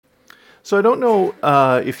So I don't know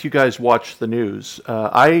if you guys watch the news.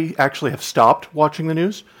 I actually have stopped watching the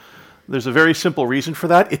news. There's a very simple reason for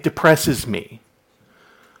that. It depresses me.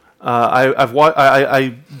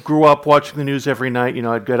 I grew up watching the news every night. You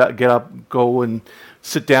know, I'd get up, go and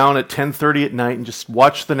sit down at 10:30 at night and just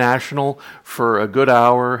watch the National for a good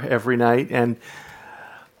hour every night. And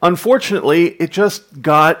unfortunately, it just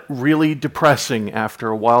got really depressing after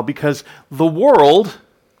a while because the world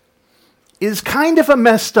is kind of a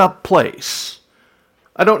messed up place.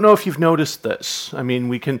 I don't know if you've noticed this. I mean,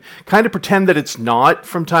 we can kind of pretend that it's not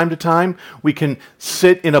from time to time. We can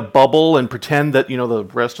sit in a bubble and pretend that, the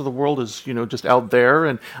rest of the world is, just out there.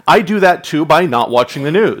 And I do that too by not watching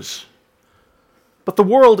the news. But the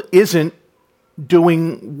world isn't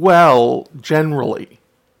doing well generally.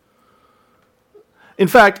 In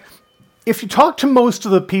fact, if you talk to most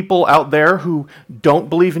of the people out there who don't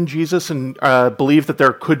believe in Jesus and believe that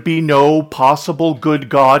there could be no possible good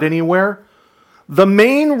God anywhere, the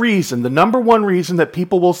main reason, the number one reason that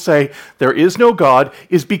people will say there is no God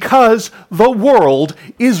is because the world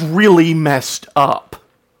is really messed up.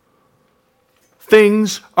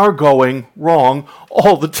 Things are going wrong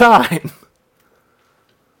all the time.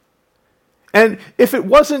 And if it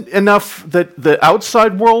wasn't enough that the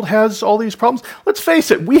outside world has all these problems, let's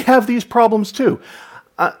face it, we have these problems too.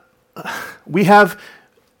 We have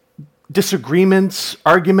disagreements,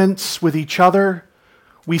 arguments with each other.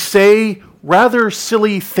 We say rather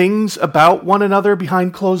silly things about one another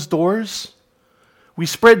behind closed doors. We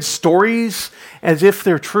spread stories as if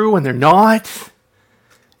they're true and they're not.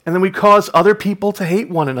 And then we cause other people to hate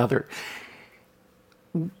one another.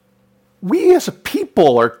 We as a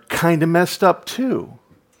people are kind of messed up too.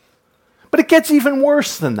 But it gets even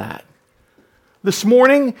worse than that. This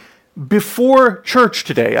morning, before church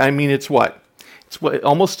today, I mean, it's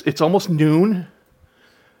almost noon.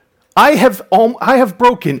 I have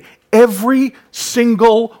broken every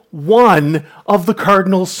single one of the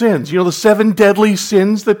cardinal sins. The 7 deadly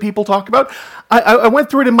sins that people talk about. I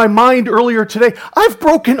went through it in my mind earlier today. I've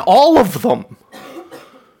broken all of them.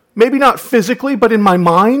 Maybe not physically, but in my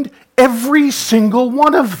mind, every single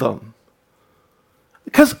one of them.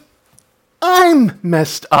 Because I'm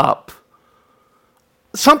messed up.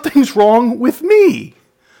 Something's wrong with me.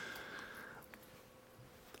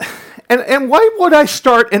 And why would I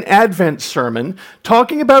start an Advent sermon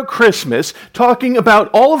talking about Christmas, talking about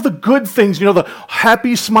all of the good things, the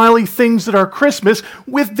happy, smiley things that are Christmas,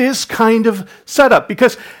 with this kind of setup?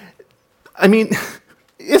 Because,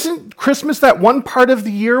 isn't Christmas that one part of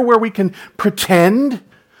the year where we can pretend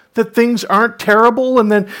that things aren't terrible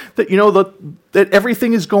and then that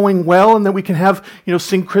everything is going well and that we can have,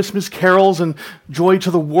 sing Christmas carols and joy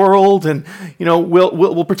to the world and,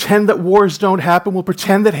 we'll pretend that wars don't happen. We'll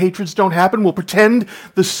pretend that hatreds don't happen. We'll pretend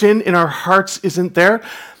the sin in our hearts isn't there.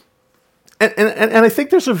 And I think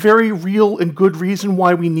there's a very real and good reason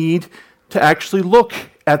why we need to actually look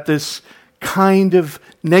at this kind of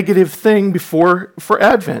negative thing for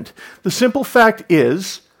Advent. The simple fact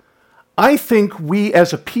is, I think we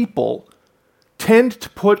as a people tend to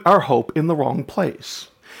put our hope in the wrong place.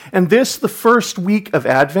 And this, the first week of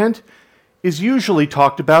Advent, is usually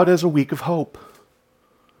talked about as a week of hope.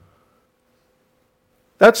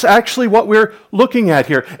 That's actually what we're looking at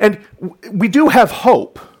here. And we do have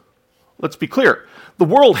hope. Let's be clear. The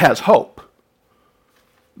world has hope.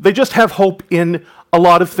 They just have hope in a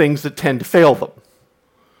lot of things that tend to fail them.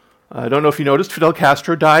 I don't know if you noticed, Fidel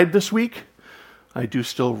Castro died this week. I do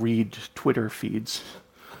still read Twitter feeds.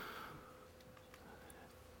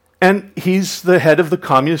 And he's the head of the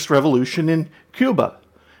communist revolution in Cuba.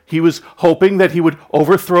 He was hoping that he would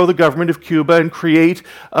overthrow the government of Cuba and create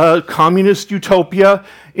a communist utopia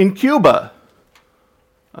in Cuba.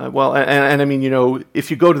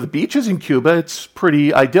 If you go to the beaches in Cuba, it's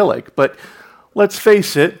pretty idyllic. But let's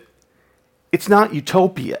face it, it's not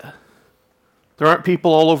utopia. There aren't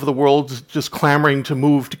people all over the world just clamoring to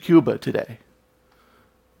move to Cuba today,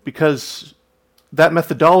 because that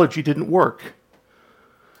methodology didn't work.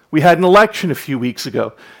 We had an election a few weeks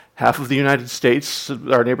ago. Half of the United States,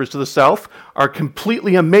 our neighbors to the south, are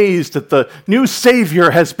completely amazed that the new savior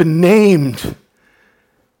has been named.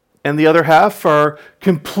 And the other half are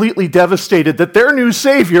completely devastated that their new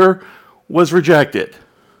savior was rejected.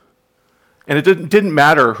 And it didn't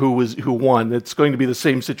matter who won. It's going to be the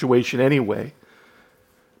same situation anyway.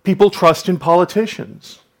 People trust in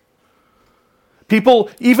politicians. People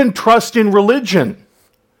even trust in religion.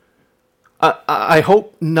 I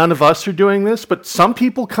hope none of us are doing this, but some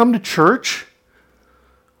people come to church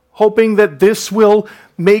hoping that this will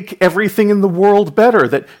make everything in the world better,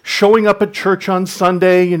 that showing up at church on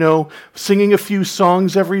Sunday, singing a few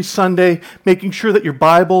songs every Sunday, making sure that your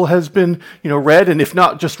Bible has been, read, and if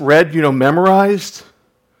not just read, memorized,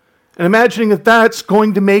 and imagining that that's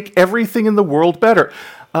going to make everything in the world better.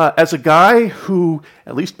 As a guy who,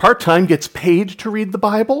 at least part-time, gets paid to read the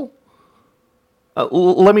Bible,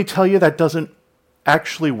 let me tell you that doesn't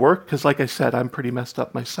actually work, because like I said, I'm pretty messed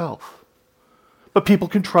up myself. But people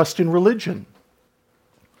can trust in religion.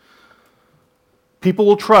 People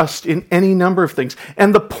will trust in any number of things.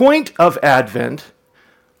 And the point of Advent,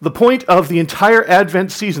 the point of the entire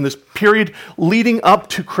Advent season, this period leading up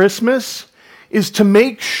to Christmas, is to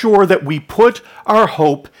make sure that we put our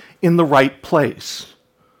hope in the right place.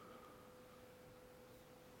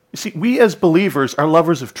 You see, we as believers are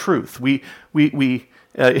lovers of truth. We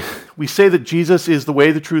say that Jesus is the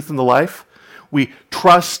way, the truth, and the life. We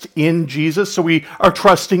trust in Jesus, so we are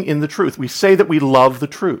trusting in the truth. We say that we love the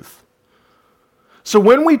truth. So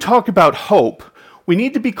when we talk about hope, we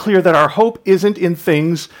need to be clear that our hope isn't in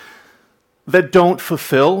things that don't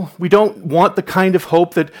fulfill. We don't want the kind of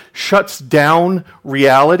hope that shuts down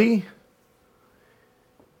reality.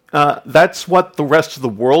 That's what the rest of the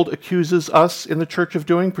world accuses us in the church of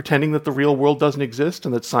doing, pretending that the real world doesn't exist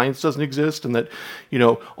and that science doesn't exist and that,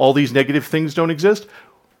 all these negative things don't exist.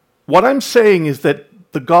 What I'm saying is that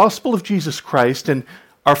the gospel of Jesus Christ and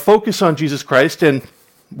our focus on Jesus Christ and,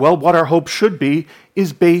 what our hope should be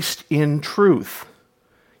is based in truth.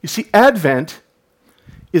 You see, Advent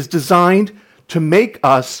is designed to make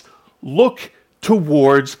us look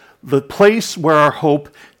towards the place where our hope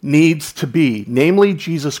needs to be, namely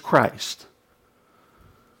Jesus Christ.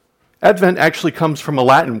 Advent actually comes from a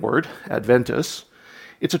Latin word, adventus.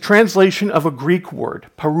 It's a translation of a Greek word,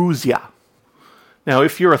 parousia. Now,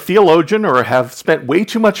 if you're a theologian or have spent way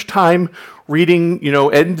too much time reading,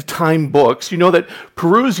 end-time books, you know that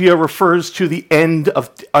parousia refers to the end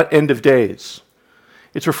of days.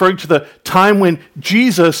 It's referring to the time when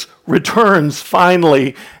Jesus returns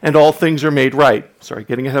finally and all things are made right. Sorry,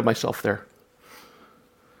 getting ahead of myself there.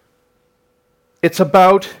 It's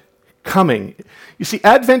about coming. You see,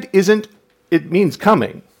 Advent it means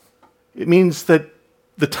coming. It means that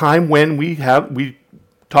the time when we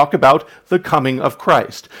talk about the coming of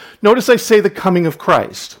Christ. Notice I say the coming of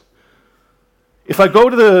Christ. If I go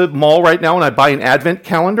to the mall right now and I buy an Advent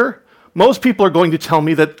calendar, most people are going to tell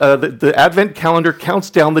me that the Advent calendar counts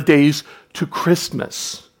down the days to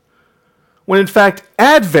Christmas. When in fact,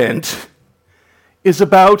 Advent is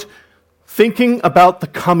about thinking about the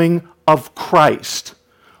coming of Christ.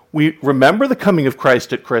 We remember the coming of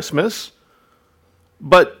Christ at Christmas,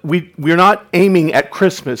 but we're not aiming at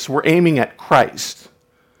Christmas, we're aiming at Christ.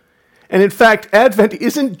 And in fact, Advent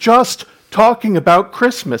isn't just talking about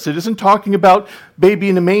Christmas. It isn't talking about baby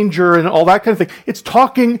in a manger and all that kind of thing. It's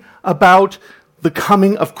talking about the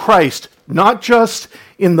coming of Christ, not just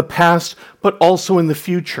in the past, but also in the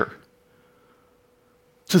future.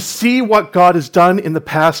 To see what God has done in the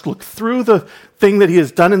past, look through the thing that he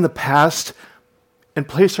has done in the past, and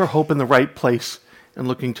place our hope in the right place and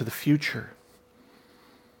looking to the future.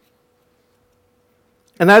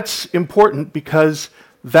 And that's important because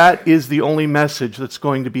that is the only message that's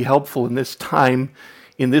going to be helpful in this time,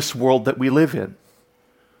 in this world that we live in.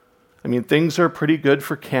 I mean, things are pretty good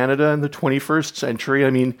for Canada in the 21st century.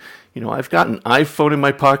 I mean, I've got an iPhone in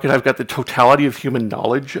my pocket. I've got the totality of human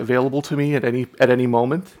knowledge available to me at any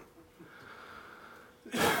moment.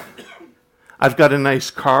 I've got a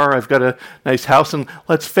nice car. I've got a nice house. And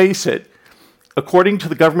let's face it, according to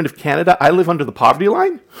the government of Canada, I live under the poverty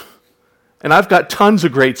line. And I've got tons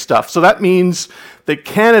of great stuff. So that means that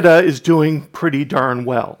Canada is doing pretty darn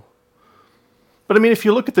well. But I mean, if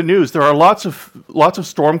you look at the news, there are lots of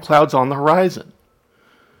storm clouds on the horizon.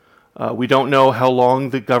 We don't know how long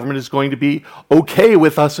the government is going to be okay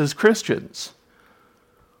with us as Christians.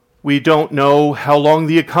 We don't know how long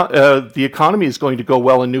the economy is going to go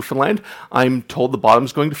well in Newfoundland. I'm told the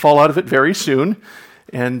bottom's going to fall out of it very soon.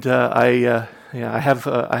 And I have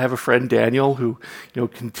a friend, Daniel, who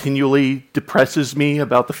continually depresses me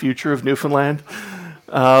about the future of Newfoundland.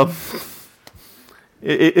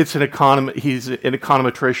 He's an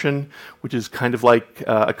econometrician, which is kind of like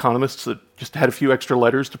economists that just had a few extra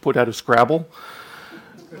letters to put out of Scrabble.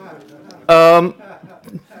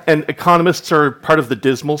 And economists are part of the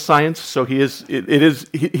dismal science, so he's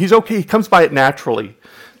okay. He comes by it naturally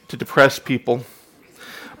to depress people.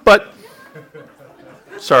 But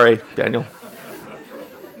sorry, Daniel.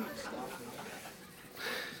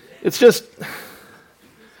 It's just,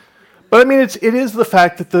 but I mean, it is the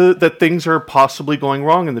fact that things are possibly going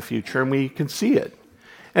wrong in the future, and we can see it.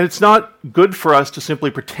 And it's not good for us to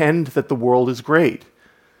simply pretend that the world is great.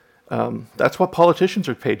 That's what politicians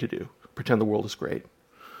are paid to do, pretend the world is great.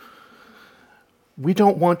 We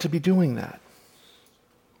don't want to be doing that.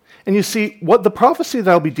 And you see, what the prophecy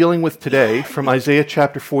that I'll be dealing with today from Isaiah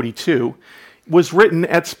chapter 42 was written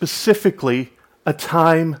at specifically a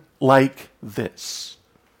time like this.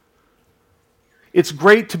 It's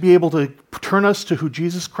great to be able to turn us to who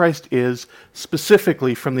Jesus Christ is,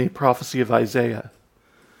 specifically from the prophecy of Isaiah.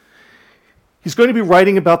 He's going to be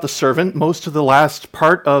writing about the servant. Most of the last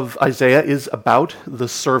part of Isaiah is about the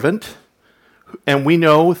servant. And we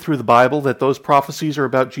know through the Bible that those prophecies are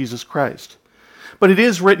about Jesus Christ. But it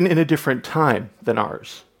is written in a different time than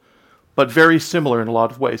ours, but very similar in a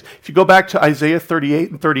lot of ways. If you go back to Isaiah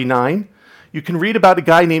 38 and 39, you can read about a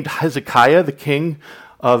guy named Hezekiah, the king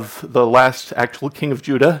of the last actual king of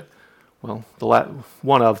Judah. Well,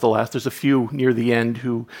 one of the last. There's a few near the end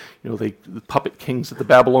who, the puppet kings that the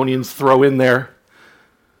Babylonians throw in there.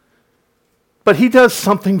 But he does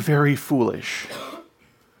something very foolish.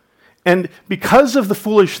 And because of the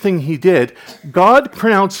foolish thing he did, God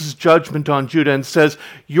pronounces judgment on Judah and says,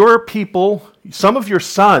 your people, some of your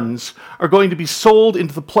sons, are going to be sold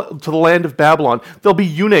into to the land of Babylon. They'll be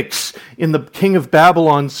eunuchs in the king of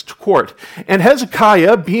Babylon's court. And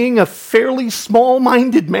Hezekiah, being a fairly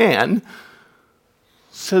small-minded man,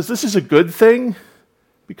 says, this is a good thing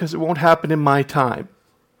because it won't happen in my time.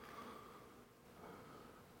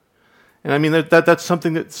 And I mean, that's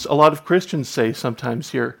something that a lot of Christians say sometimes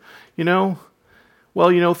here.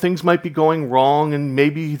 Things might be going wrong and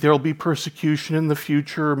maybe there'll be persecution in the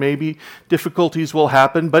future, or maybe difficulties will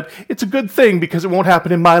happen, but it's a good thing because it won't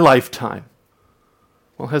happen in my lifetime.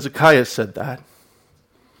 Well, Hezekiah said that.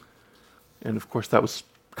 And of course, that was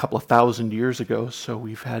a couple of thousand years ago, so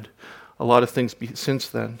we've had a lot of things since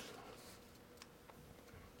then.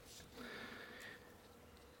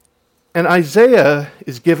 And Isaiah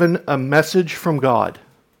is given a message from God.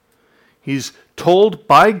 He's told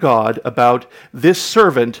by God about this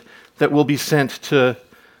servant that will be sent to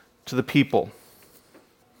the people.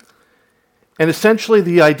 And essentially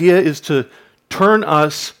the idea is to turn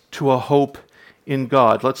us to a hope in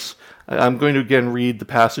God. I'm going to again read the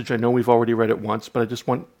passage. I know we've already read it once, but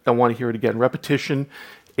I want to hear it again. Repetition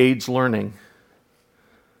aids learning.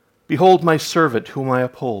 Behold my servant whom I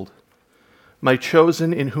uphold, my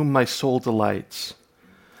chosen in whom my soul delights.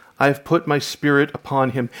 I have put my spirit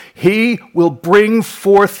upon him. He will bring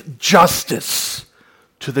forth justice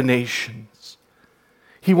to the nations.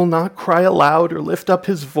 He will not cry aloud or lift up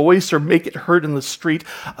his voice or make it heard in the street.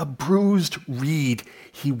 A bruised reed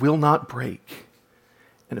he will not break,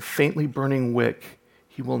 and a faintly burning wick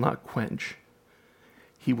he will not quench.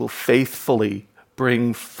 He will faithfully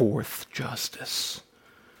bring forth justice.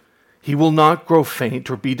 He will not grow faint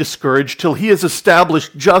or be discouraged till he has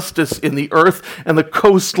established justice in the earth and the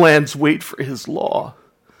coastlands wait for his law.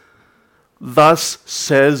 Thus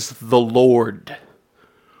says the Lord,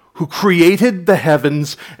 who created the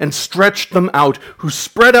heavens and stretched them out, who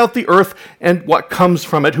spread out the earth and what comes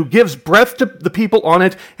from it, who gives breath to the people on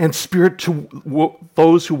it and spirit to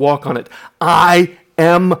those who walk on it. I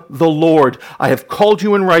am the Lord. I have called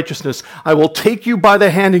you in righteousness. I will take you by the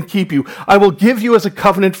hand and keep you. I will give you as a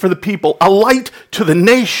covenant for the people, a light to the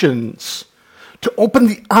nations, to open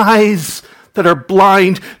the eyes that are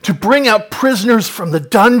blind, to bring out prisoners from the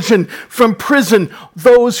dungeon, from prison,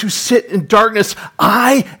 those who sit in darkness.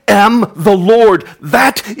 I am the Lord.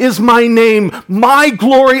 That is my name. My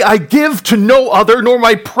glory I give to no other, nor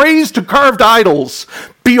my praise to carved idols.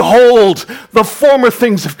 Behold, the former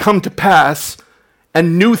things have come to pass,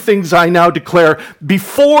 and new things I now declare.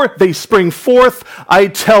 Before they spring forth, I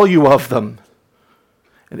tell you of them.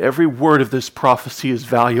 And every word of this prophecy is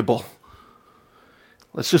valuable.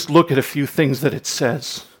 Let's just look at a few things that it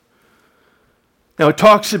says. Now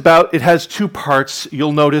it has two parts.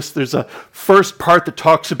 You'll notice there's a first part that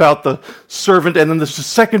talks about the servant, and then there's a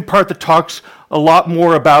second part that talks a lot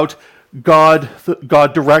more about God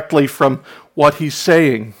directly from what he's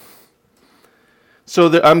saying.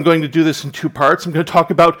 So I'm going to do this in two parts. I'm going to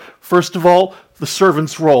talk about, first of all, the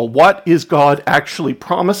servant's role. What is God actually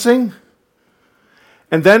promising?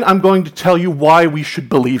 And then I'm going to tell you why we should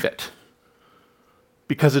believe it.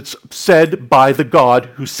 Because it's said by the God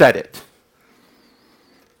who said it.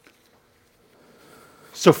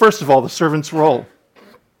 So first of all, the servant's role.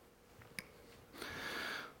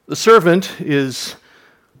 The servant is,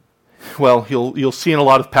 well, you'll see in a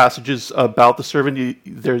lot of passages about the servant.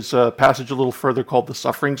 There's a passage a little further called the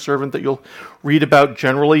suffering servant that you'll read about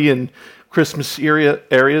generally in Christmas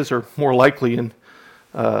areas, or more likely in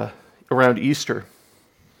around Easter.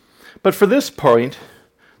 But for this point,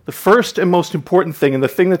 The first and most important thing, and the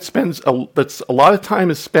thing that's a lot of time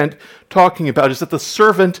is spent talking about, is that the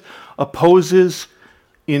servant opposes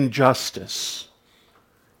injustice.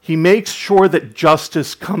 He makes sure that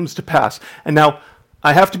justice comes to pass. And now,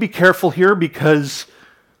 I have to be careful here because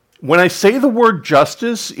when I say the word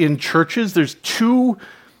justice in churches, there's two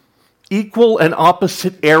equal and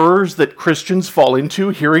opposite errors that Christians fall into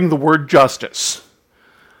hearing the word justice.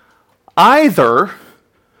 Either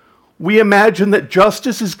we imagine that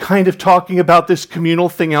justice is kind of talking about this communal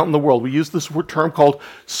thing out in the world. We use this term called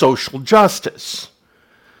social justice.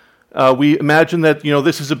 We imagine that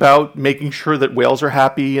this is about making sure that whales are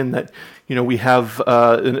happy and that we have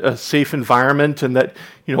a safe environment and that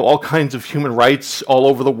all kinds of human rights all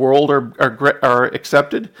over the world are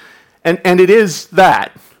accepted, and it is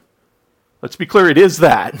that. Let's be clear, it is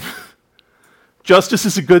that. Justice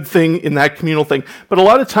is a good thing in that communal thing. But a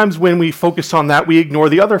lot of times when we focus on that, we ignore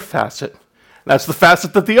the other facet. That's the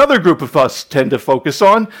facet that the other group of us tend to focus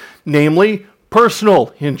on, namely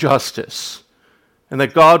personal injustice. And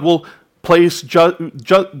that God will place,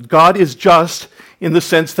 God is just in the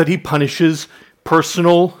sense that he punishes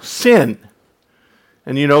personal sin.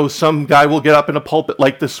 And some guy will get up in a pulpit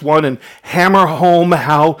like this one and hammer home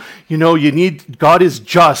how, God is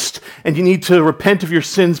just and you need to repent of your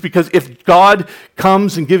sins, because if God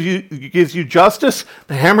comes and gives you justice,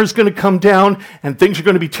 the hammer's going to come down and things are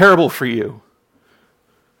going to be terrible for you.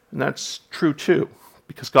 And that's true too,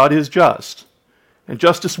 because God is just and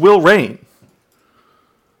justice will reign.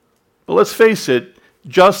 But let's face it,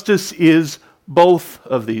 justice is both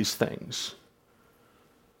of these things.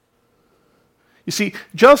 You see,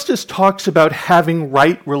 justice talks about having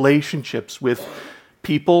right relationships with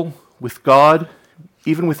people, with God,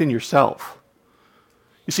 even within yourself.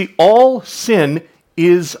 You see, all sin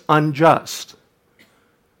is unjust.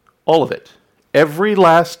 All of it. Every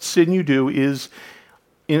last sin you do is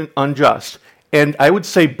unjust. And I would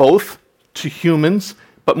say both to humans,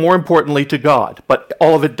 but more importantly to God. But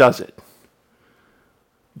all of it does it.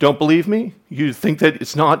 Don't believe me? You think that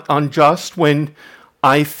it's not unjust when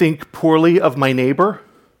I think poorly of my neighbor,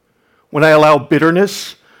 when I allow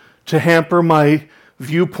bitterness to hamper my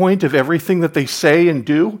viewpoint of everything that they say and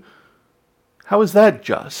do? How is that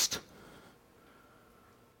just?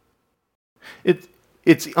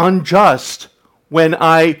 It's unjust when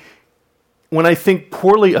I think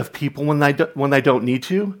poorly of people when I don't need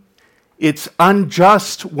to. It's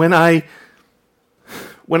unjust when I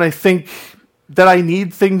think that I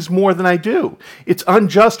need things more than I do. It's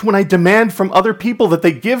unjust when I demand from other people that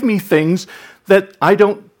they give me things that I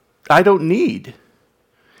don't need.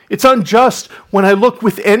 It's unjust when I look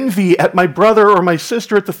with envy at my brother or my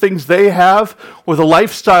sister at the things they have or the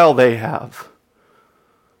lifestyle they have.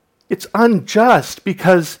 It's unjust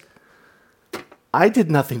because I did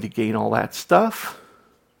nothing to gain all that stuff.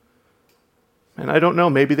 And I don't know,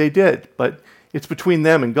 maybe they did, but it's between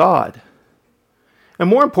them and God. And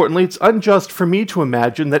more importantly, it's unjust for me to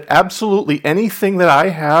imagine that absolutely anything that I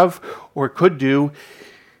have or could do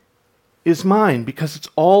is mine, because it's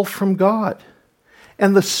all from God.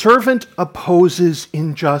 And the servant opposes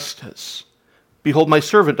injustice. Behold my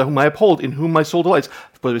servant, whom I uphold, in whom my soul delights.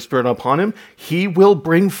 I put my spirit upon him. He will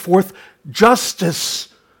bring forth justice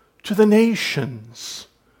to the nations.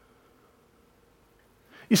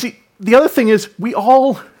 You see, the other thing is we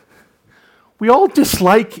all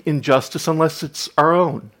dislike injustice unless it's our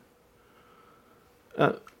own.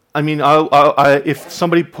 If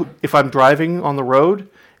I'm driving on the road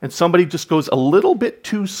and somebody just goes a little bit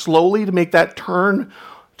too slowly to make that turn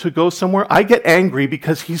to go somewhere, I get angry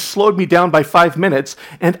because he's slowed me down by 5 minutes,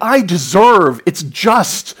 and it's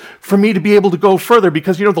just for me to be able to go further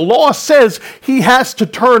because, the law says he has to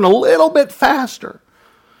turn a little bit faster.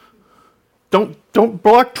 Don't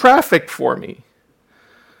block traffic for me.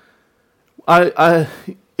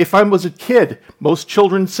 If I was a kid, most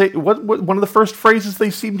children say, what one of the first phrases they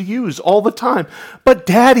seem to use all the time, but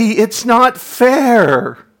Daddy, it's not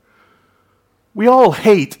fair. We all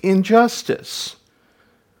hate injustice.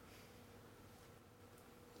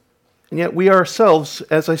 And yet we ourselves,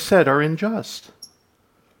 as I said, are unjust.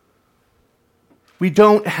 We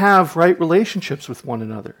don't have right relationships with one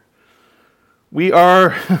another. We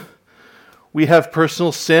have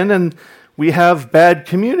personal sin, and we have bad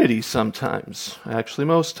community sometimes. Actually,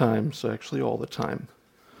 most times. Actually, all the time.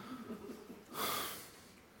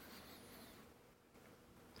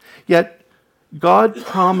 Yet, God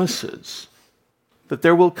promises that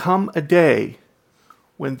there will come a day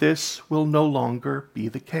when this will no longer be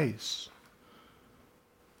the case.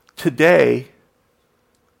 Today,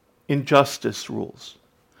 injustice rules.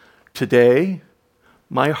 Today,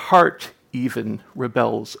 my heart even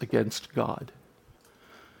rebels against God.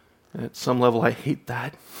 And at some level, I hate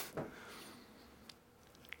that.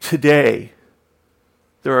 Today,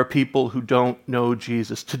 there are people who don't know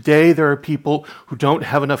Jesus. Today, there are people who don't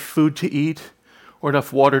have enough food to eat or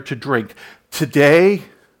enough water to drink. Today,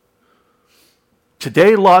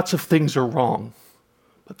 lots of things are wrong,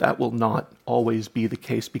 but that will not always be the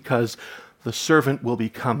case because the servant will be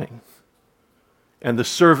coming, and the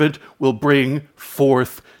servant will bring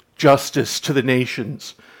forth justice to the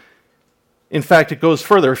nations. In fact, it goes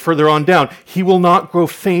further on down. He will not grow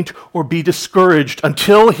faint or be discouraged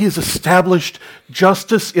until he has established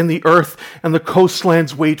justice in the earth and the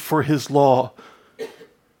coastlands wait for his law.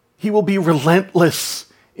 He will be relentless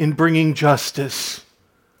in bringing justice.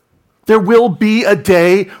 There will be a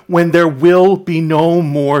day when there will be no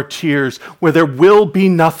more tears, where there will be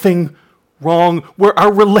nothing wrong, where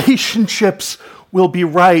our relationships will be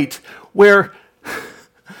right, where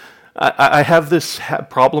I have this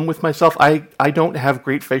problem with myself. I don't have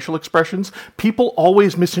great facial expressions. People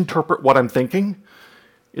always misinterpret what I'm thinking.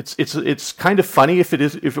 It's kind of funny if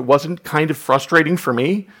it wasn't kind of frustrating for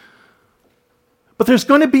me. But there's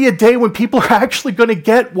going to be a day when people are actually going to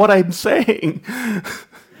get what I'm saying.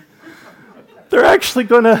 They're actually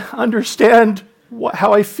going to understand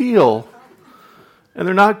how I feel. And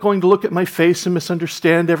they're not going to look at my face and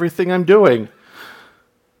misunderstand everything I'm doing.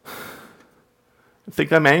 I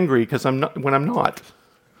think I'm angry because I'm not when I'm not.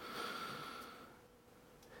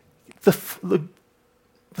 The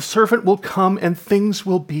servant will come and things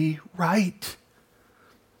will be right.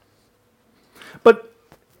 But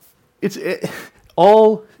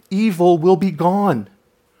all evil will be gone.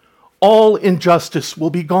 All injustice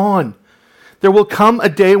will be gone. There will come a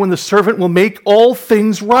day when the servant will make all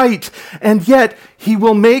things right, and yet he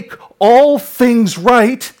will make all things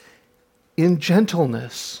right in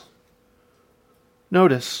gentleness.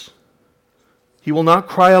 Notice, he will not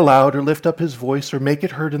cry aloud or lift up his voice or make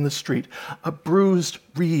it heard in the street. A bruised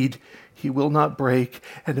reed he will not break,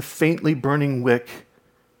 and a faintly burning wick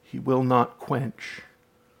he will not quench.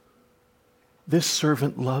 This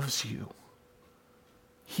servant loves you.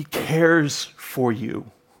 He cares for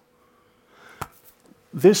you.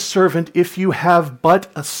 This servant, if you have but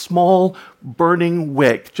a small burning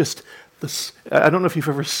wick, just this, I don't know if you've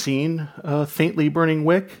ever seen a faintly burning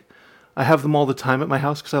wick. I have them all the time at my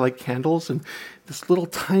house because I like candles, and this little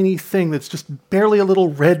tiny thing that's just barely a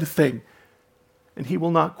little red thing, and he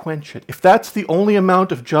will not quench it. If that's the only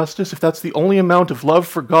amount of justice, if that's the only amount of love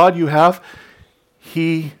for God you have,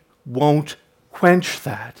 he won't quench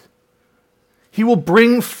that. He will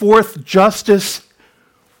bring forth justice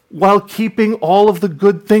while keeping all of the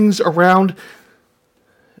good things around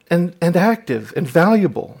and active and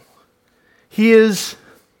valuable. He is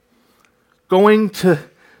going to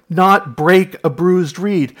not break a bruised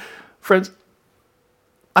reed. Friends,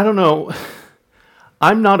 I don't know.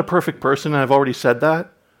 I'm not a perfect person, and I've already said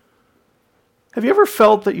that. Have you ever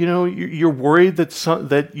felt that you're worried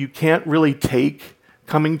that you can't really take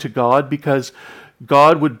coming to God because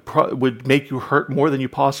God would make you hurt more than you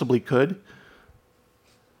possibly could?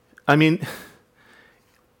 I mean,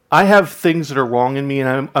 I have things that are wrong in me,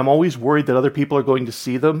 and I'm always worried that other people are going to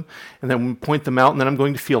see them and then point them out, and then I'm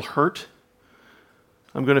going to feel hurt.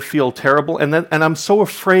 I'm going to feel terrible, and I'm so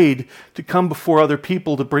afraid to come before other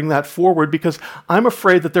people to bring that forward because I'm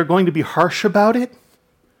afraid that they're going to be harsh about it.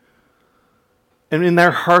 And in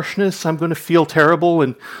their harshness, I'm going to feel terrible,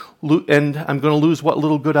 and I'm going to lose what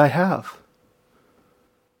little good I have.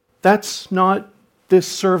 That's not this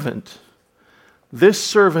servant. This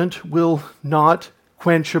servant will not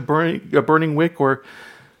quench a burning wick or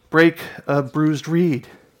break a bruised reed.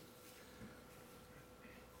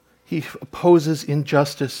 He opposes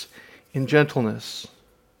injustice in gentleness.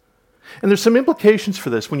 And there's some implications for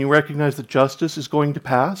this when you recognize that justice is going to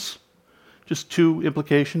pass. Just two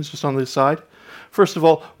implications just on this side. First of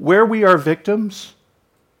all, where we are victims,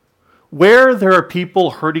 where there are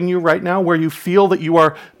people hurting you right now, where you feel that you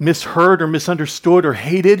are misheard or misunderstood or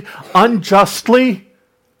hated unjustly,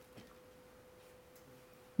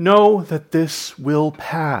 know that this will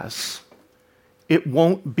pass. It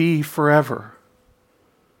won't be forever.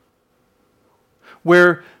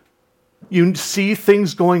 Where you see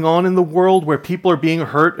things going on in the world where people are being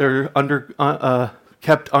hurt or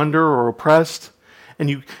kept under or oppressed, and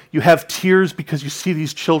you have tears because you see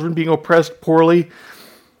these children being oppressed poorly,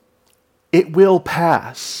 it will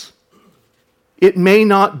pass. It may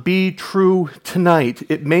not be true tonight.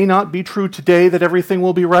 It may not be true today that everything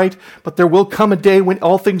will be right, but there will come a day when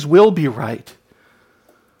all things will be right.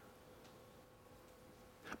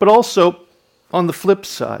 But also, on the flip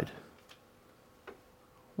side,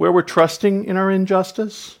 where we're trusting in our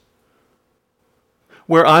injustice,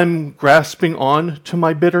 where I'm grasping on to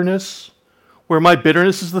my bitterness, where my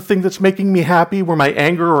bitterness is the thing that's making me happy, where my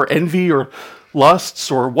anger or envy or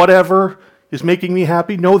lusts or whatever is making me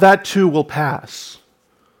happy, no, that too will pass.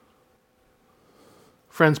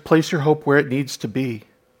 Friends, place your hope where it needs to be.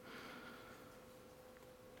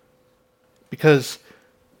 Because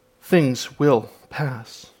things will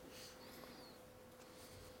pass.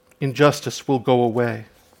 Injustice will go away.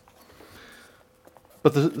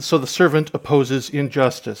 So the servant opposes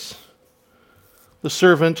injustice. The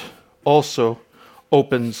servant also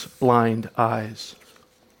opens blind eyes.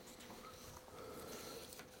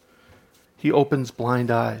 He opens blind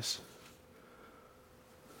eyes.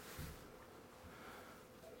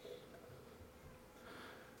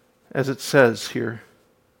 As it says here,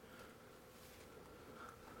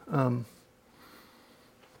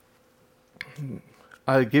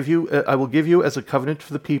 I will give you as a covenant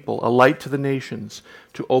for the people, a light to the nations,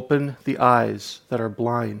 to open the eyes that are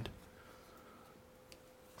blind.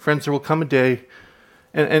 Friends, there will come a day,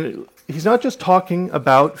 and he's not just talking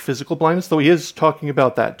about physical blindness, though he is talking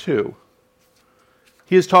about that too.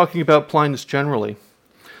 He is talking about blindness generally.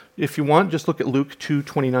 If you want, just look at Luke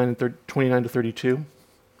 2:29 to 32.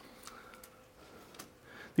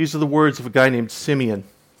 These are the words of a guy named Simeon.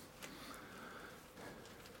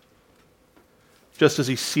 Just as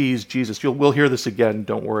he sees Jesus. We'll hear this again,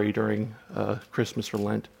 don't worry, during Christmas or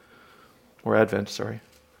Lent, or Advent, sorry.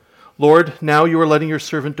 Lord, now you are letting your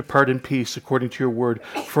servant depart in peace according to your word.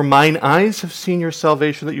 For mine eyes have seen your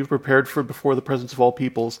salvation that you've prepared for before the presence of all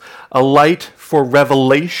peoples, a light for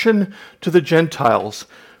revelation to the Gentiles,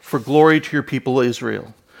 for glory to your people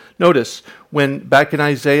Israel. Notice, when back in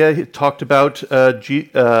Isaiah it talked about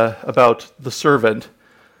the servant,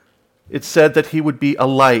 it said that he would be a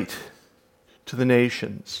light to the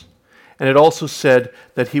nations. And it also said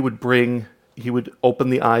that he would open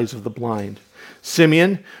the eyes of the blind.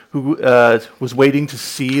 Simeon, who was waiting to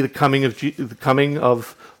see the coming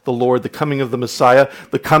of the Lord, the coming of the Messiah,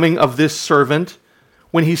 the coming of this servant,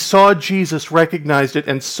 when he saw Jesus, recognized it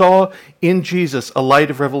and saw in Jesus a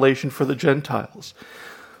light of revelation for the Gentiles.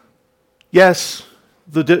 Yes,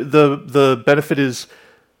 the benefit is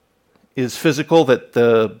physical, that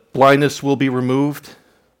the blindness will be removed.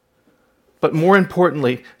 But more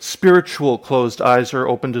importantly, spiritual closed eyes are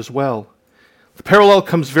opened as well. The parallel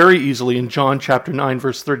comes very easily in John chapter 9,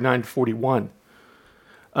 verse 39 to 41.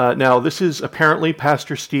 Now, this is apparently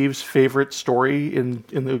Pastor Steve's favorite story in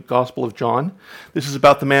the Gospel of John. This is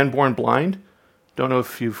about the man born blind. Don't know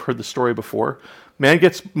if you've heard the story before.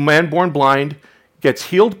 Man born blind, gets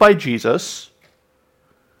healed by Jesus.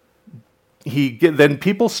 Then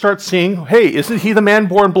people start seeing, hey, isn't he the man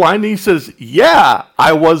born blind? And he says, yeah,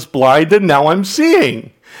 I was blind and now I'm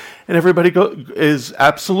seeing. And everybody is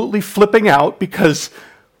absolutely flipping out because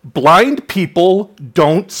blind people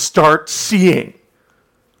don't start seeing.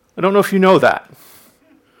 I don't know if you know that.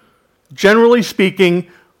 Generally speaking,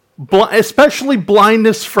 especially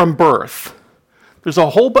blindness from birth. There's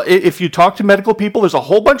if you talk to medical people, there's a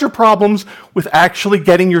whole bunch of problems with actually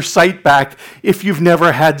getting your sight back if you've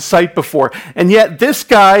never had sight before. And yet this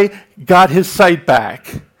guy got his sight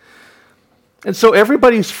back. And so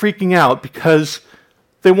everybody's freaking out because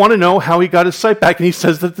they want to know how he got his sight back. And he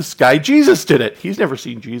says that this guy, Jesus, did it. He's never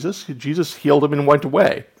seen Jesus. Jesus healed him and went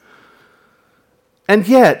away. And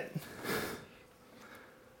yet,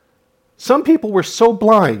 some people were so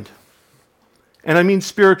blind, and I mean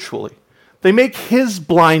spiritually, they make his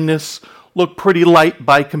blindness look pretty light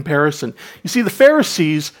by comparison. You see, the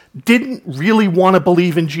Pharisees didn't really want to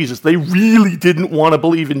believe in Jesus. They really didn't want to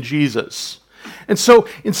believe in Jesus. And so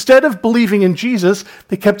instead of believing in Jesus,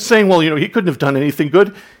 they kept saying, well, he couldn't have done anything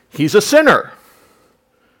good. He's a sinner.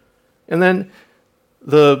 And then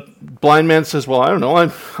the blind man says, well, I don't know.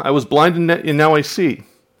 I was blind and now I see.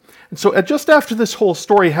 And so just after this whole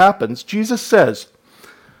story happens, Jesus says,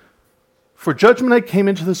 for judgment I came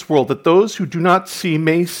into this world, that those who do not see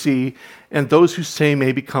may see, and those who say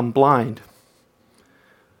may become blind.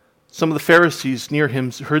 Some of the Pharisees near him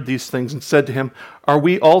heard these things and said to him, are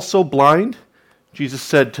we also blind? Jesus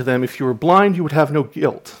said to them, if you were blind, you would have no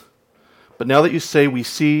guilt. But now that you say we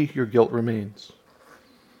see, your guilt remains.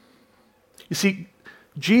 You see,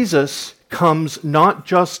 Jesus comes not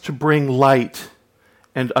just to bring light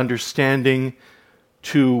and understanding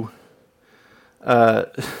to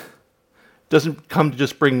doesn't come to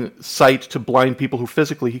just bring sight to blind people who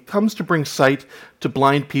physically. He comes to bring sight to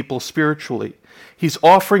blind people spiritually. He's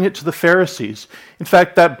offering it to the Pharisees. In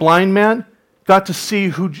fact, that blind man got to see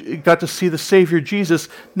the Savior Jesus,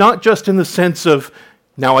 not just in the sense of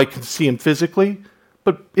now I can see him physically,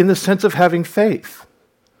 but in the sense of having faith.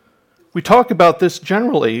 We talk about this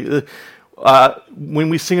generally. When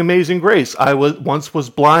we sing Amazing Grace, I once was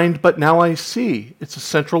blind, but now I see. It's a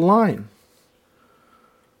central line.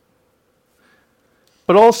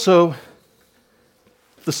 But also,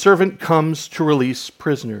 the servant comes to release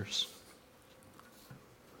prisoners.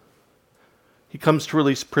 He comes to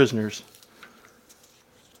release prisoners.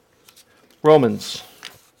 Romans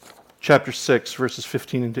chapter 6, verses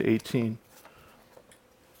 15 into 18.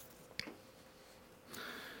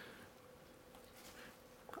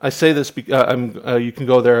 I say this, you can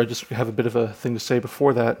go there, I just have a bit of a thing to say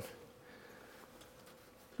before that.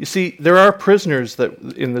 You see, there are prisoners that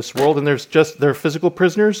in this world, and there are physical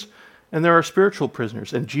prisoners, and there are spiritual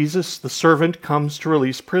prisoners. And Jesus, the servant, comes to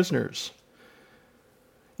release prisoners.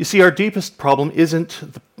 You see, our deepest problem isn't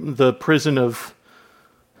the prisons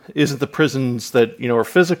that are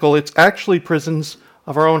physical. It's actually prisons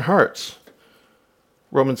of our own hearts.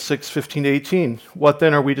 Romans 6, 15 to 18. What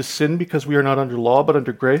then, are we to sin because we are not under law but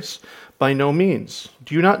under grace? By no means.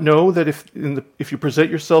 Do you not know that if you present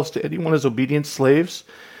yourselves to anyone as obedient slaves,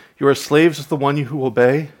 you are slaves of the one you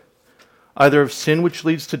obey, either of sin which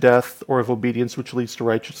leads to death or of obedience which leads to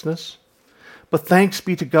righteousness? But thanks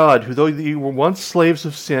be to God, who though you were once slaves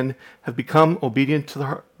of sin, have become obedient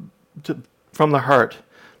from the heart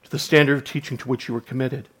to the standard of teaching to which you were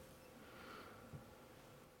committed.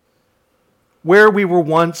 Where we were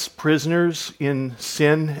once prisoners in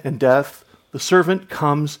sin and death, the servant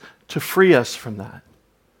comes to free us from that.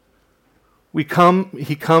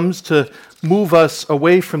 He comes to move us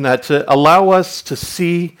away from that, to allow us to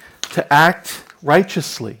see, to act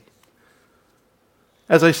righteously.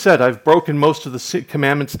 As I said, I've broken most of the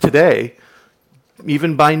commandments today,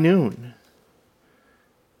 even by noon.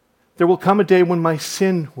 There will come a day when my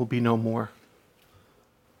sin will be no more,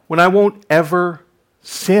 when I won't ever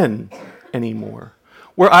sin anymore,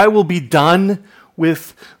 where I will be done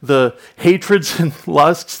with the hatreds and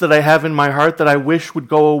lusts that I have in my heart that I wish would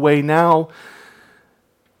go away now.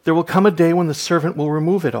 There will come a day when the servant will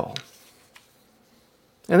remove it all.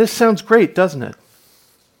 And this sounds great, doesn't it?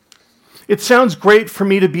 It sounds great for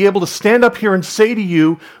me to be able to stand up here and say to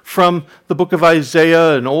you from the book of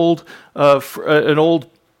Isaiah, an Old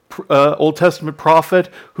Testament prophet,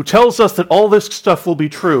 who tells us that all this stuff will be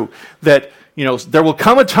true, that there will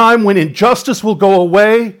come a time when injustice will go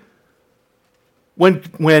away,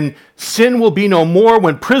 when sin will be no more,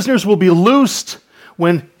 when prisoners will be loosed,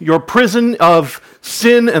 when your prison of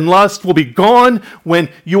sin and lust will be gone, when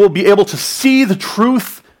you will be able to see the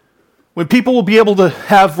truth, when people will be able to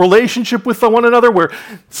have relationship with one another, where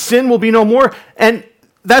sin will be no more. And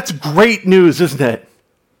that's great news, isn't it?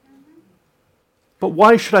 But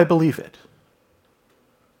why should I believe it?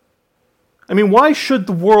 I mean, why should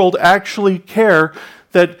the world actually care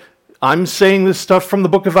that I'm saying this stuff from the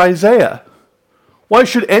book of Isaiah? Why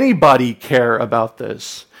should anybody care about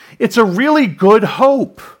this? It's a really good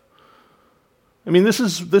hope. I mean, this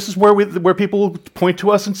is where people point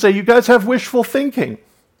to us and say, you guys have wishful thinking.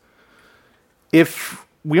 If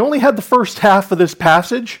we only had the first half of this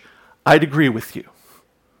passage, I'd agree with you.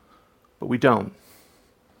 But we don't.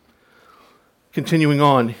 Continuing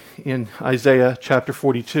on in Isaiah chapter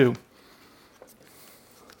 42.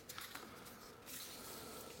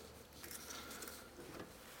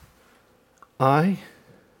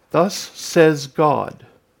 Thus says God,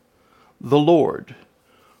 the Lord,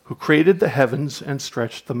 who created the heavens and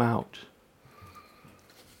stretched them out,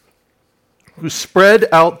 who spread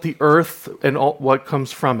out the earth and all what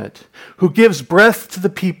comes from it, who gives breath to the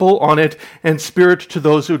people on it and spirit to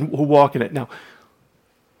those who walk in it. Now,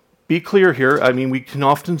 be clear here. I mean, we can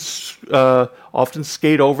often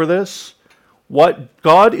skate over this. What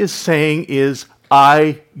God is saying is,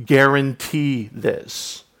 I guarantee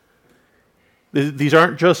this. These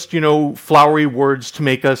aren't just, flowery words to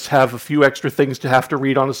make us have a few extra things to have to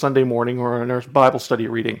read on a Sunday morning or in our Bible study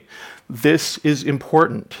reading. This is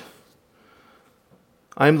important.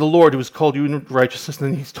 I am the Lord who has called you in righteousness.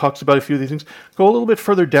 And then he talks about a few of these things. Go a little bit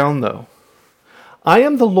further down, though. I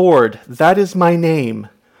am the Lord, that is my name.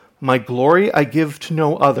 My glory I give to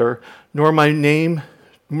no other, nor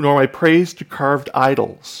my praise to carved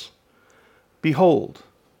idols. Behold,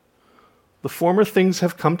 the former things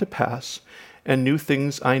have come to pass, and new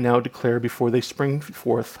things I now declare before they spring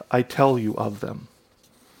forth. I tell you of them.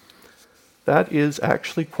 That is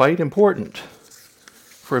actually quite important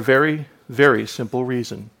for a very, very simple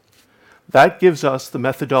reason. That gives us the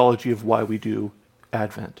methodology of why we do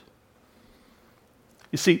Advent.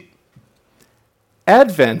 You see,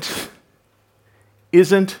 Advent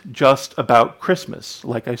isn't just about Christmas,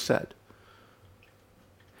 like I said.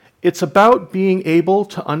 It's about being able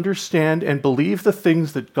to understand and believe the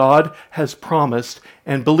things that God has promised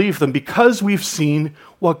and believe them because we've seen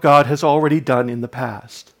what God has already done in the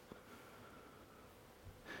past.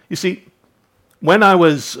 You see, when I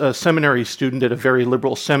was a seminary student at a very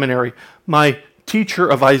liberal seminary, my teacher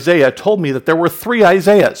of Isaiah told me that there were 3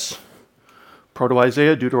 Isaiahs: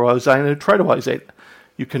 Proto-Isaiah, Deutero-Isaiah, and Trito-Isaiah.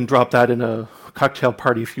 You can drop that in a cocktail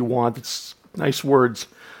party if you want. It's nice words.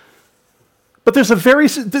 But there's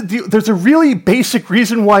a really basic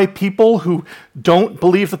reason why people who don't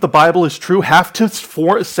believe that the Bible is true have to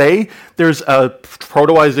say there's a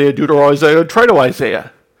Proto-Isaiah, Deutero-Isaiah,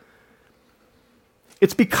 Trito-Isaiah.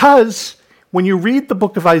 It's because when you read the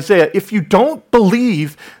book of Isaiah, if you don't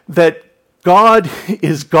believe that God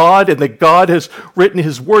is God and that God has written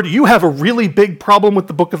his word, you have a really big problem with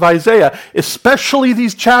the book of Isaiah, especially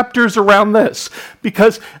these chapters around this.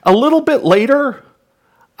 Because a little bit later,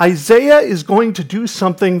 Isaiah is going to do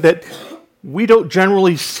something that we don't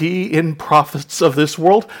generally see in prophets of this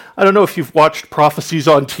world. I don't know if you've watched prophecies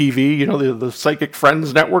on TV, the Psychic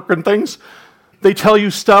Friends Network and things. They tell you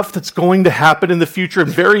stuff that's going to happen in the future in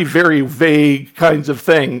very, very vague kinds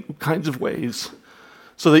of ways,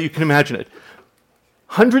 so that you can imagine it.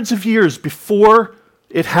 Hundreds of years before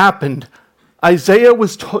it happened, Isaiah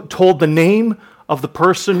was told the name of the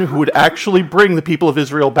person who would actually bring the people of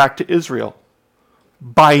Israel back to Israel.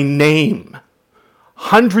 By name.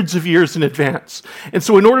 Hundreds of years in advance. And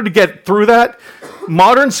so in order to get through that,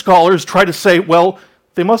 modern scholars try to say, well,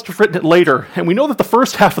 they must have written it later. And we know that the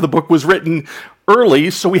first half of the book was written early,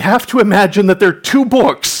 so we have to imagine that there are 2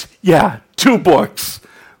 books. Yeah, 2 books.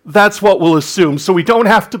 That's what we'll assume. So we don't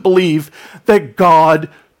have to believe that God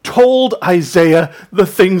told Isaiah the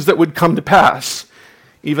things that would come to pass,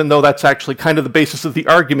 even though that's actually kind of the basis of the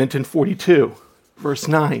argument in 42, verse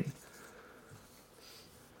 9.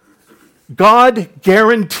 God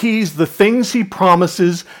guarantees the things he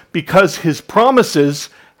promises because his promises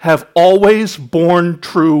have always borne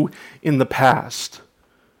true in the past.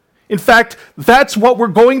 In fact, that's what we're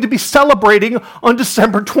going to be celebrating on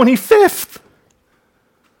December 25th.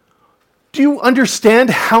 Do you understand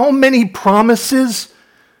how many promises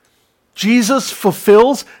Jesus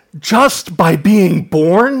fulfills just by being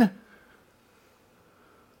born?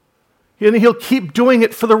 And he'll keep doing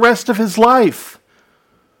it for the rest of his life.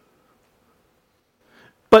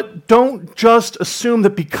 But don't just assume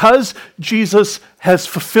that because Jesus has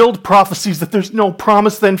fulfilled prophecies that there's no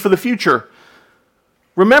promise then for the future.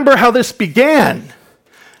 Remember how this began.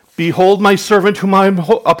 Behold my servant whom I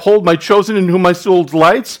uphold, my chosen in whom my soul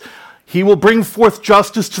delights. He will bring forth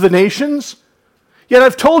justice to the nations. Yet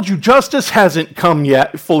I've told you, justice hasn't come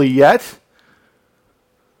fully yet.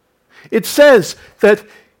 It says that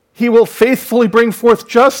he will faithfully bring forth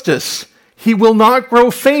justice. He will not grow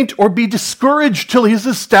faint or be discouraged till he has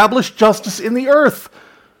established justice in the earth.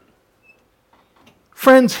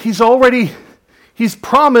 Friends, he's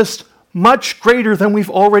promised much greater than we've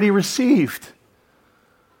already received.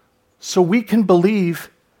 So we can believe,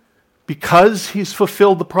 because he's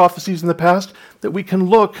fulfilled the prophecies in the past, that we can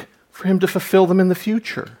look for him to fulfill them in the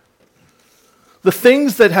future. The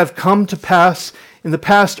things that have come to pass in the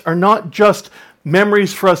past are not just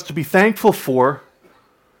memories for us to be thankful for.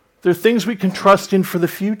 They're things we can trust in for the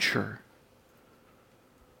future.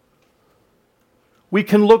 We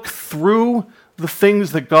can look through the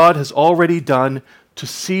things that God has already done to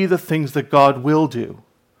see the things that God will do.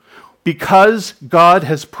 Because God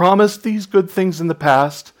has promised these good things in the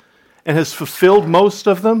past and has fulfilled most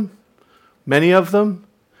of them, many of them,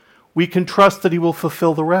 we can trust that he will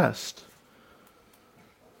fulfill the rest.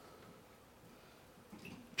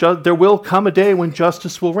 There will come a day when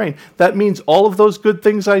justice will reign. That means all of those good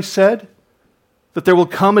things I said, that there will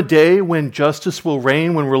come a day when justice will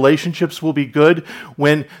reign, when relationships will be good,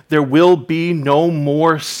 when there will be no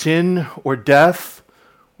more sin or death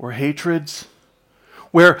or hatreds,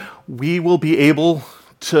 where we will be able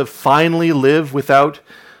to finally live without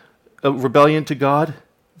a rebellion to God.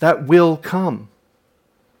 That will come.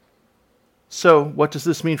 So, what does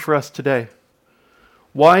this mean for us today?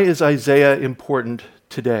 Why is Isaiah important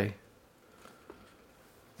today?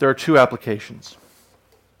 There are 2 applications.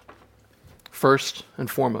 First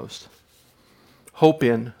and foremost, hope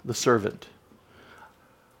in the servant.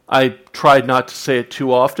 I tried not to say it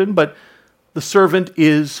too often, but the servant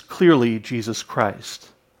is clearly Jesus Christ.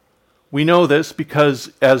 We know this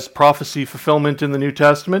because as prophecy fulfillment in the New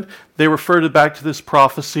Testament, they refer back to this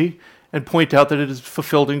prophecy and point out that it is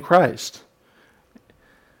fulfilled in Christ.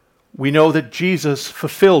 We know that Jesus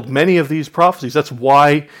fulfilled many of these prophecies. That's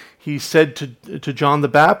why he said to John the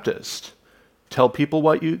Baptist, tell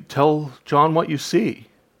John what you see.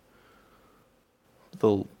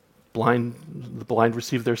 The The blind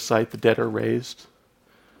receive their sight, the dead are raised,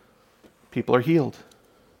 people are healed.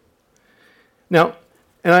 Now,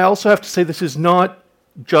 and I also have to say this is not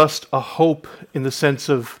just a hope in the sense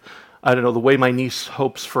of, I don't know, the way my niece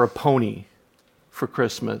hopes for a pony for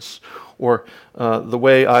Christmas, or the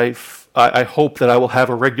way I hope that I will have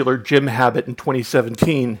a regular gym habit in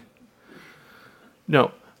 2017.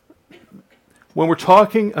 No. When we're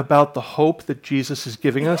talking about the hope that Jesus is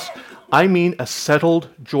giving us, I mean a settled,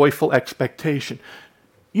 joyful expectation.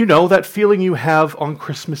 You know, that feeling you have on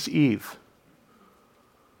Christmas Eve.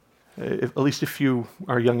 At least if you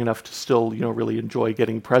are young enough to still, really enjoy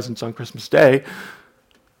getting presents on Christmas Day.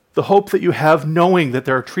 The hope that you have knowing that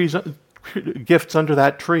there are gifts under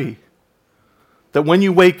that tree. That when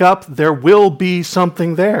you wake up, there will be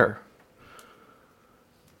something there.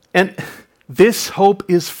 And this hope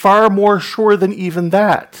is far more sure than even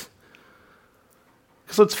that.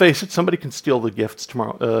 Because let's face it, somebody can steal the gifts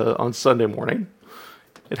tomorrow on Sunday morning.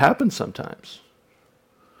 It happens sometimes.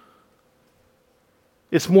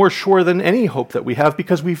 It's more sure than any hope that we have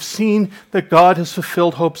because we've seen that God has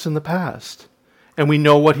fulfilled hopes in the past. And we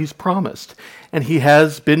know what he's promised. And he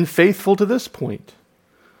has been faithful to this point.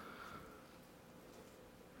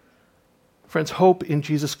 Friends, hope in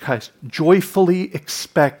Jesus Christ. Joyfully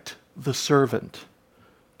expect the servant,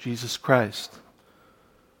 Jesus Christ.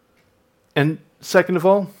 And second of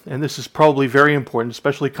all, and this is probably very important,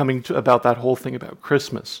 especially coming to about that whole thing about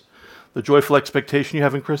Christmas, the joyful expectation you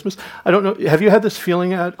have in Christmas. I don't know, have you had this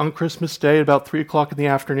feeling on Christmas Day at about 3 o'clock in the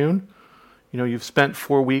afternoon? You've spent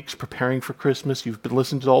 4 weeks preparing for Christmas, you've been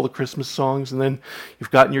listening to all the Christmas songs, and then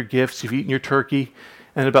you've gotten your gifts, you've eaten your turkey,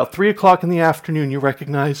 and at about 3 o'clock in the afternoon you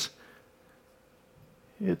recognize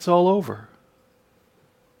it's all over.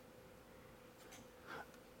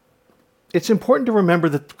 It's important to remember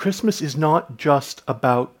that Christmas is not just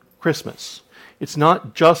about Christmas. It's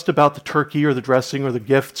not just about the turkey or the dressing or the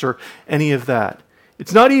gifts or any of that.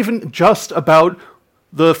 It's not even just about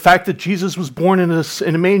the fact that Jesus was born in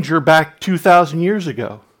a manger back 2,000 years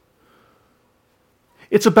ago.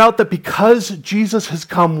 It's about that because Jesus has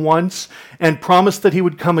come once and promised that he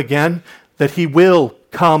would come again, that he will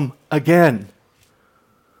come again.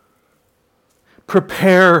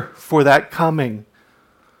 Prepare for that coming.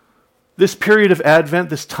 This period of Advent,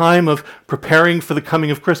 this time of preparing for the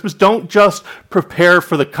coming of Christmas, don't just prepare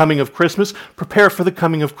for the coming of Christmas, prepare for the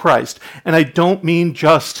coming of Christ. And I don't mean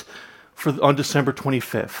just on December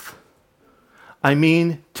 25th. I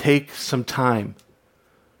mean take some time.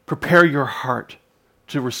 Prepare your heart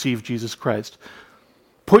to receive Jesus Christ.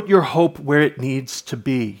 Put your hope where it needs to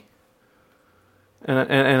be.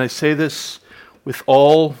 And I say this with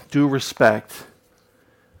all due respect.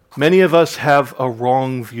 Many of us have a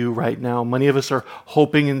wrong view right now. Many of us are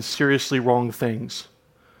hoping in seriously wrong things.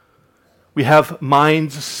 We have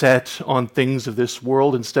minds set on things of this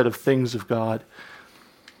world instead of things of God.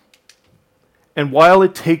 And while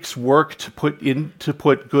it takes work to put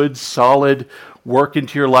good, solid work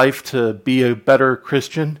into your life to be a better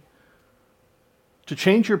Christian, to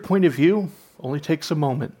change your point of view only takes a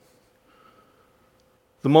moment.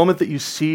 The moment that you see